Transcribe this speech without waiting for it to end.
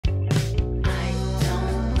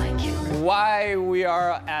why we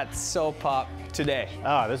are at Soap Pop today.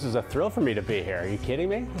 Oh, this is a thrill for me to be here. Are you kidding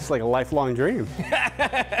me? It's like a lifelong dream.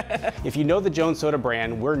 If you know the Jones Soda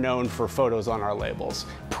brand, we're known for photos on our labels.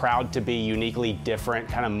 Proud to be uniquely different,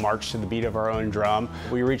 kind of march to the beat of our own drum.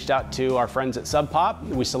 We reached out to our friends at Sub Pop.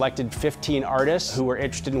 We selected 15 artists who were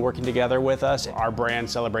interested in working together with us. Our brand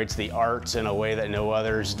celebrates the arts in a way that no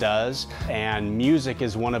others does, and music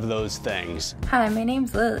is one of those things. Hi, my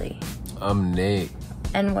name's Lily. I'm Nate.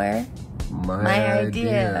 And we're My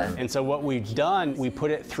idea. And so what we've done, we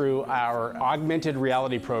put it through our augmented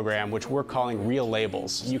reality program, which we're calling Real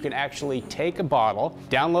Labels. You can actually take a bottle,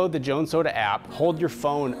 download the Jones Soda app, hold your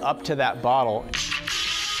phone up to that bottle.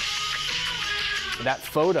 That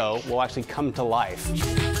photo will actually come to life.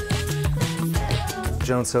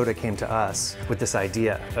 Jones Soda came to us with this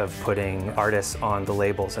idea of putting artists on the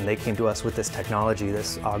labels, and they came to us with this technology,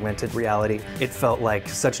 this augmented reality. It felt like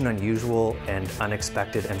such an unusual and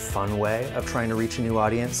unexpected and fun way of trying to reach a new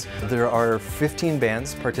audience. There are 15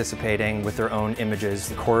 bands participating with their own images.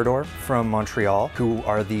 The Corridor from Montreal, who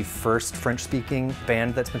are the first French-speaking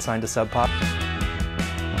band that's been signed to Sub Pop.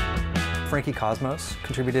 Frankie Cosmos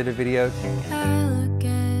contributed a video. I look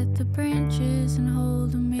at the branches and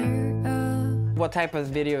hold a mirror up. What type of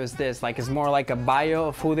video is this? Like, it's more like a bio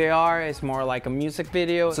of who they are? It's more like a music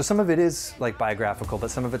video? So some of it is like biographical, but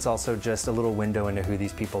some of it's also just a little window into who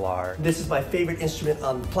these people are. This is my favorite instrument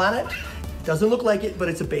on the planet. Doesn't look like it, but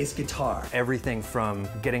it's a bass guitar. Everything from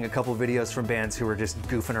getting a couple videos from bands who were just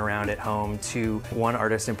goofing around at home to one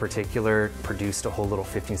artist in particular produced a whole little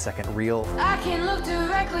 15-second reel. I can look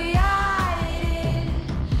directly at it.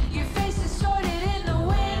 Your face is sorted in the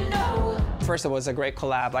window. First, it was a great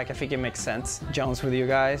collab. Like, I think it makes sense. Jones with you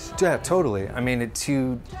guys. Yeah, totally. I mean,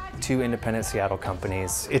 two independent Seattle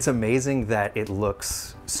companies. It's amazing that it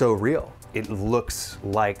looks so real. It looks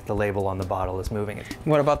like the label on the bottle is moving.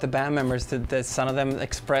 What about the band members? Did some of them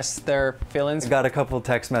express their feelings? I got a couple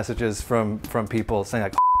text messages from people saying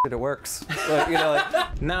like, it works. But, you know,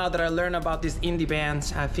 like, now that I learned about these indie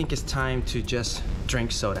bands, I think it's time to just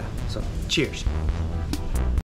drink soda. So, cheers.